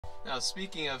Now,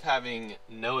 speaking of having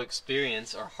no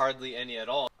experience or hardly any at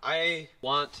all, I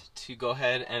want to go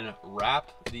ahead and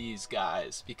wrap these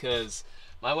guys because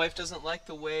my wife doesn't like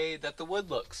the way that the wood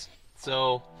looks.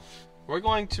 So we're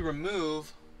going to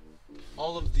remove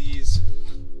all of these,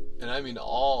 and I mean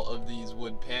all of these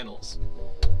wood panels.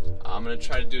 I'm going to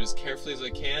try to do it as carefully as I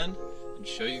can and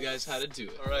show you guys how to do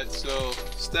it. Alright, so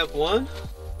step one,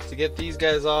 to get these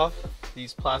guys off,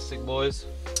 these plastic boys.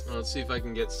 Let's see if I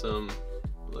can get some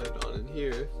light on in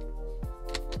here.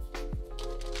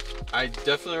 I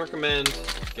definitely recommend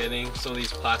getting some of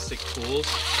these plastic tools,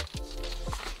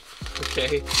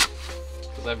 okay,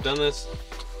 because I've done this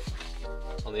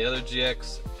on the other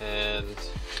GX and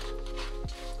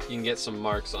you can get some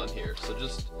marks on here. So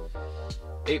just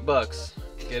 $8,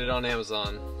 get it on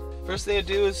Amazon. First thing to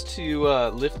do is to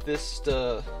lift this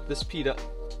piece up.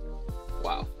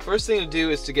 Wow. First thing to do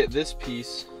is to get this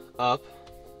piece up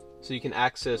so you can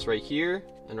access right here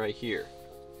and right here.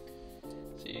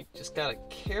 So you just gotta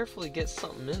carefully get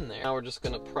something in there. Now we're just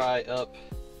gonna pry up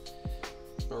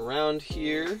around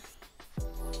here,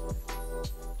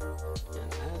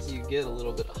 and as you get a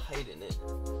little bit of height in it,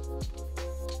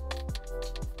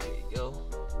 there you go.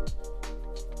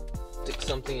 Stick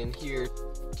something in here.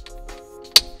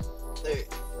 There,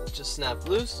 just snap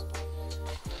loose.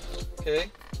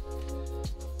 Okay.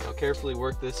 Now carefully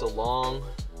work this along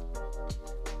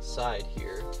side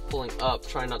here, pulling up,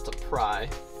 try not to pry,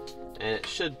 and it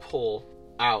should pull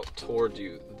out toward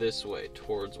you this way,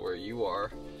 towards where you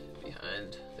are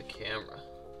behind the camera.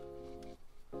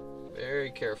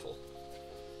 Very careful.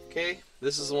 Okay,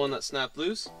 this is the one that snapped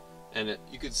loose, and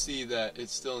you can see that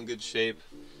it's still in good shape.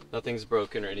 Nothing's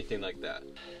broken or anything like that.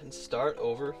 And start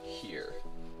over here.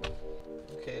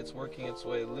 Okay, it's working its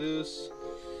way loose.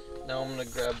 Now I'm gonna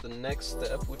grab the next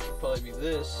step, which would probably be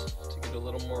this, to get a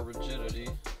little more rigidity.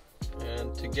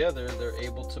 And together they're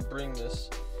able to bring this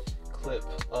clip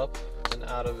up and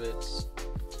out of its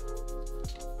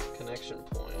connection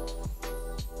point.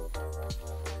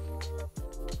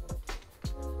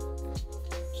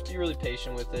 Just be really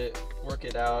patient with it, work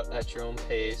it out at your own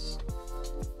pace.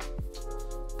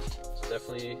 So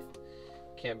definitely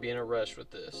can't be in a rush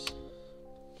with this.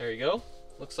 There you go,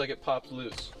 looks like it popped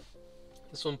loose.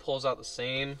 This one pulls out the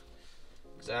same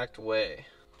exact way,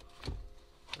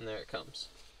 and there it comes.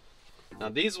 Now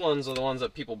these ones are the ones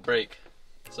that people break,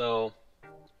 so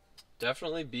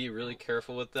definitely be really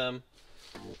careful with them.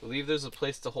 I believe there's a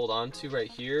place to hold on to right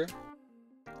here.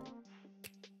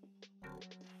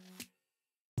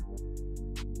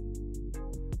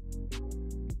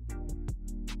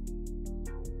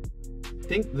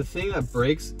 I think the thing that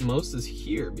breaks most is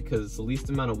here because it's the least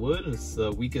amount of wood and it's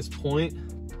the weakest point.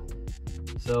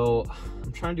 So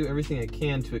I'm trying to do everything I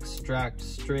can to extract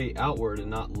straight outward and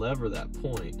not lever that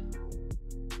point.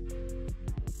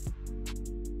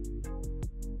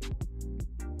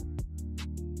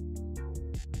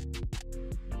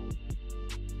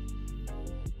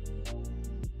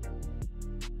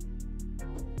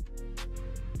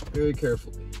 Very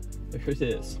carefully. There it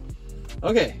is.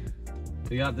 Okay,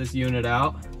 we got this unit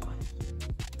out.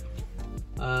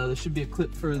 There should be a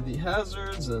clip for the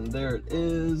hazards, and there it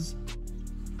is.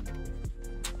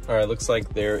 All right, looks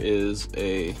like there's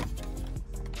a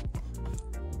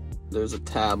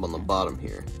tab on the bottom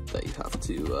here that you have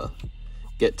to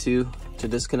get to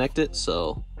disconnect it.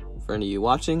 So for any of you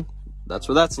watching, that's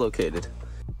where that's located.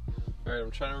 All right,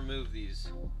 I'm trying to remove these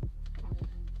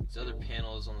other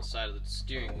panels on the side of the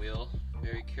steering wheel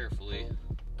very carefully.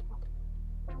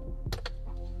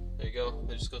 There you go,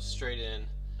 they just go straight in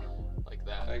like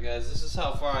that. Alright guys, this is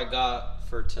how far I got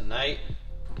for tonight.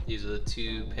 These are the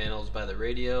two panels by the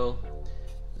radio,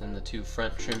 and the two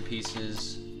front trim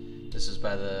pieces. This is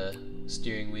by the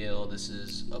steering wheel, this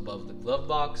is above the glove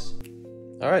box.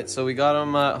 Alright, so we got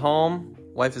them at home.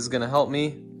 Wife is gonna help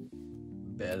me.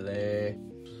 Belly.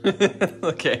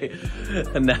 Okay,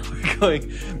 and now we're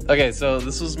going. Okay, so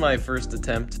this was my first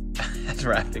attempt at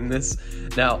wrapping this.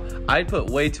 Now, I put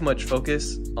way too much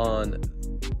focus on,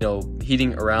 you know,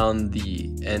 heating around the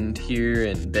end here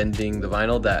and bending the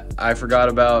vinyl that I forgot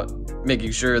about making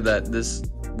sure that this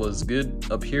was good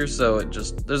up here, so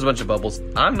there's a bunch of bubbles.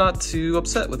 I'm not too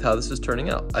upset with how this is turning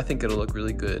out. I think it'll look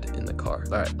really good in the car.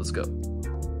 All right, let's go.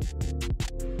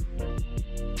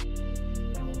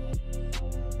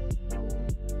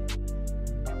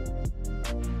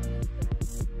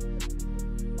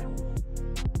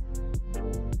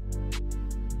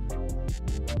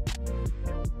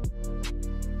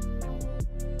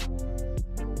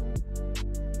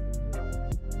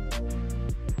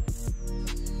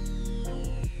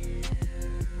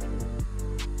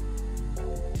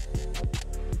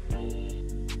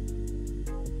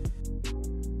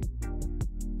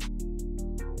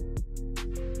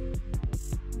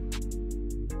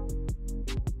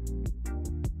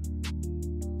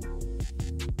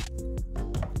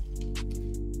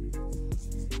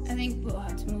 I think we'll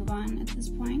have to move on at this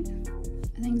point.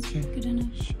 I think it's good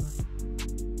enough. Sure.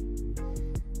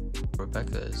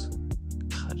 Rebecca is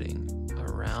cutting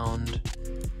around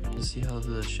to see how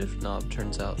the shift knob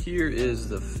turns out. Here is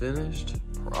the finished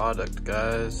product,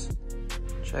 guys.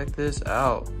 Check this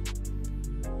out.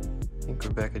 I think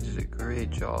Rebecca did a great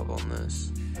job on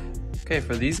this. Okay,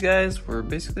 for these guys, we're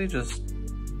basically just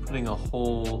putting a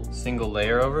whole single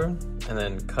layer over and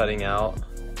then cutting out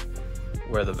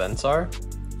where the vents are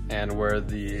and where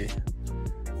the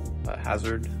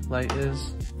hazard light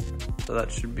is. So that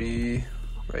should be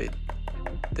right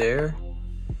there.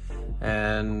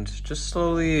 And just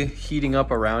slowly heating up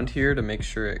around here to make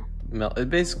sure it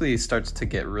basically starts to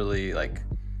get really like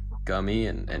gummy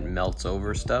and melts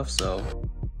over stuff. So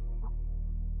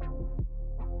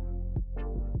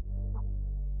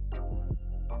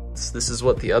this is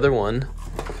what the other one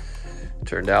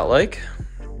turned out like.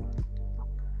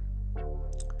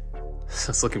 So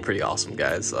it's looking pretty awesome,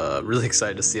 guys. Really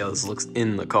excited to see how this looks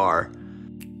in the car.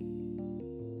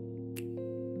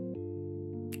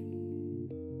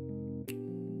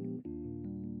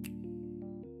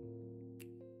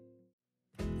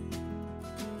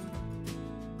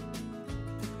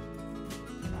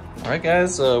 Alright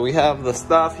guys, we have the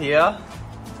stuff here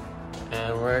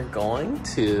and we're going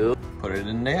to put it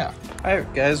in there.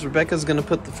 Alright guys, Rebecca's gonna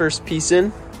put the first piece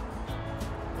in.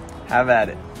 Have at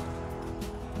it.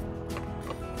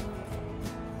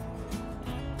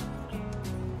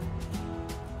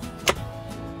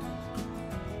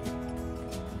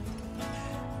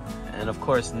 And of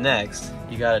course next,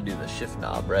 you gotta do the shift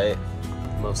knob, right?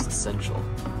 Most essential.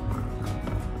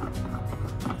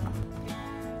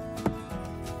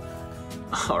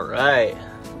 All right,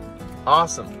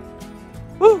 awesome.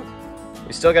 Woo!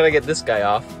 We still gotta get this guy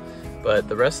off, but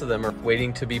the rest of them are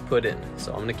waiting to be put in.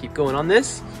 So I'm gonna keep going on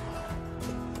this.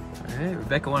 All right,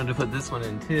 Rebecca wanted to put this one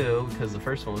in too because the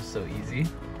first one was so easy.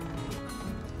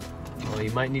 Well,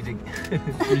 you might need to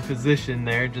reposition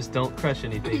there, just don't crush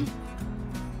anything.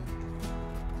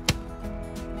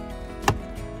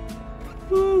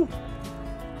 Woo!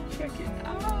 Check it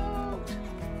out.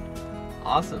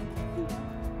 Awesome.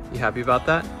 You happy about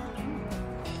that?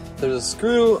 There's a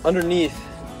screw underneath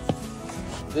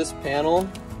this panel,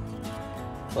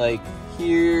 like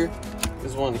here,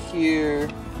 there's one here,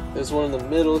 there's one in the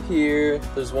middle here,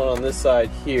 there's one on this side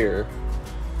here.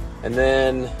 And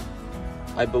then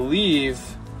I believe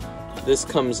this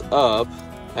comes up.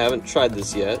 I haven't tried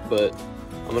this yet, but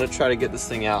I'm gonna try to get this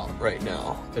thing out right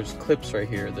now. There's clips right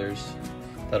here,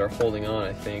 that are holding on,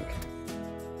 I think.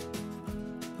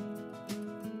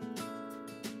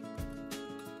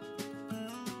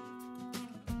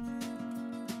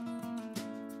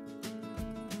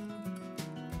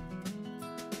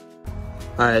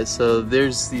 Alright, so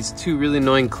there's these two really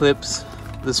annoying clips.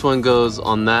 This one goes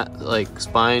on that like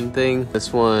spine thing.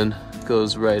 This one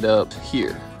goes right up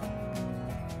here.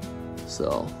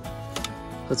 So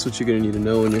that's what you're gonna need to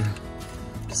know when you're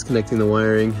disconnecting the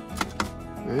wiring.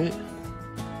 Alright,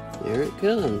 here it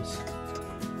comes. So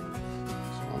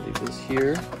I'll leave this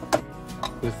here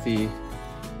with the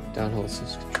downhill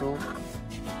assist control.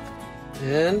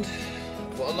 And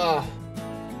voila!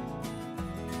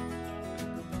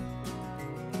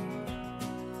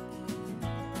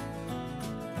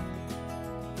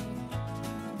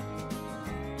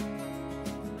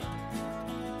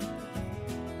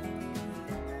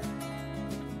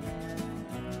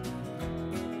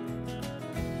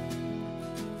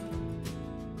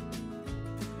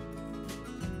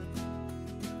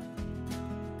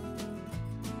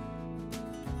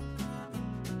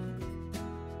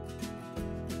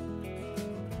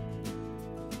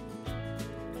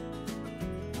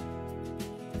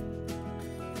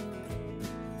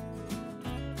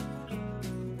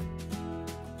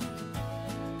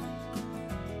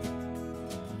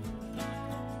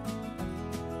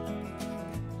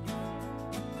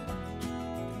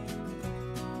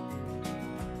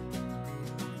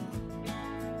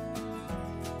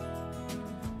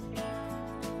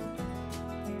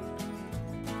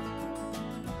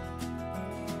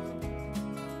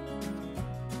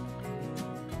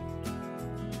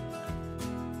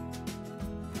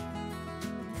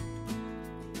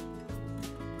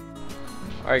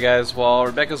 Alright guys, while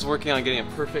Rebecca's working on getting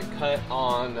a perfect cut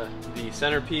on the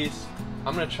centerpiece,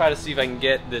 I'm going to try to see if I can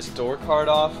get this door card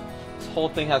off. This whole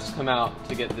thing has to come out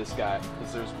to get this guy,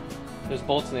 because there's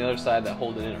bolts on the other side that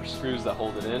hold it in, or screws that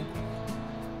hold it in.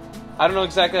 I don't know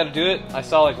exactly how to do it. I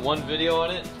saw like one video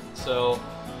on it, so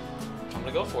I'm going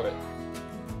to go for it.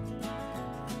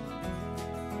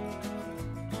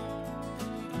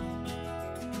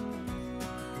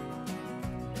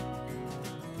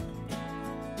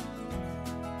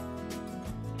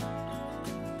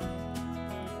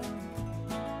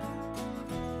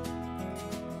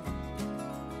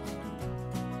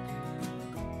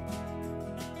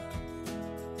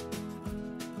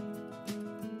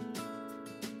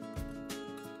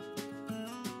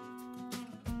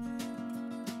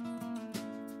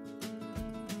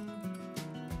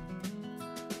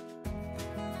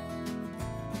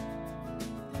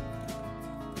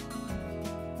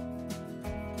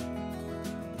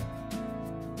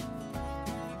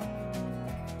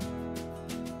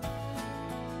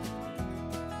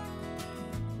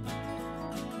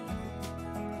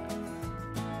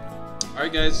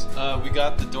 Alright guys, we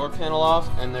got the door panel off,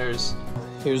 and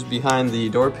here's behind the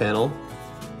door panel.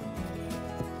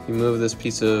 You move this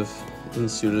piece of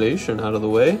insulation out of the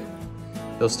way,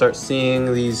 you'll start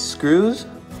seeing these screws,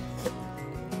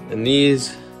 and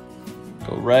these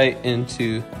go right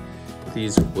into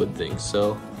these wood things.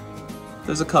 So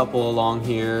there's a couple along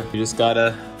here. You just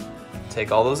gotta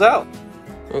take all those out.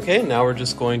 Okay, now we're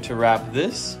just going to wrap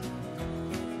this.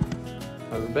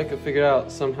 Rebecca figured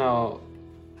out somehow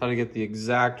how to get the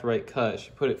exact right cut. She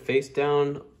put it face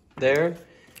down there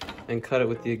and cut it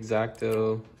with the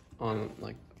X-Acto on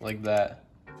like that.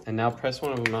 And now press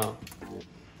one of them out.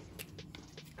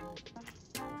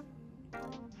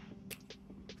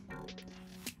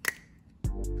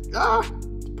 Ah,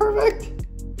 it's perfect.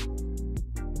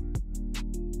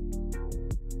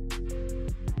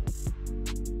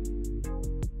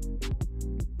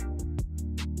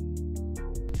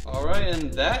 All right,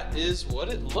 and that is what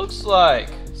it looks like.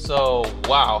 So,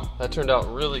 wow, that turned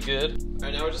out really good. All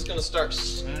right, now we're just gonna start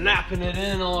snapping it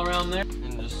in all around there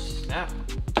and just snap.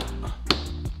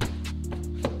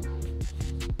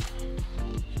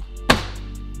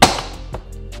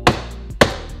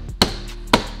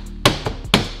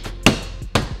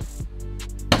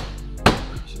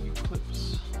 Should be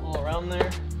clips all around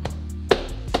there.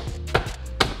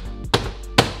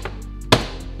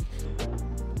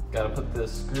 Gotta put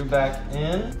this screw back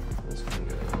in. This one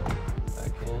goes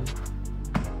back in.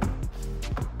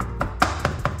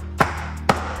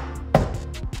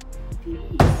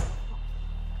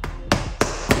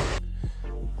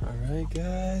 Alright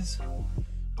guys,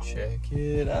 check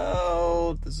it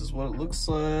out. This is what it looks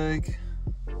like.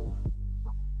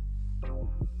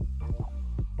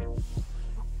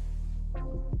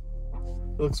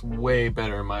 It looks way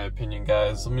better in my opinion,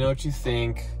 guys. Let me know what you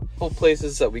think.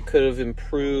 Places that we could have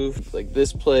improved, like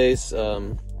this place,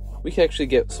 we can actually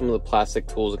get some of the plastic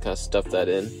tools and kind of stuff that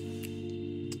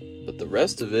in, but the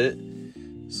rest of it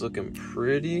is looking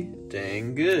pretty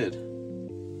dang good.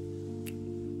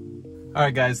 All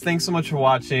right guys, thanks so much for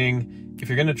watching. If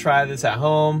you're gonna try this at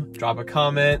home, drop a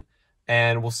comment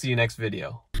and we'll see you next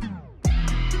video.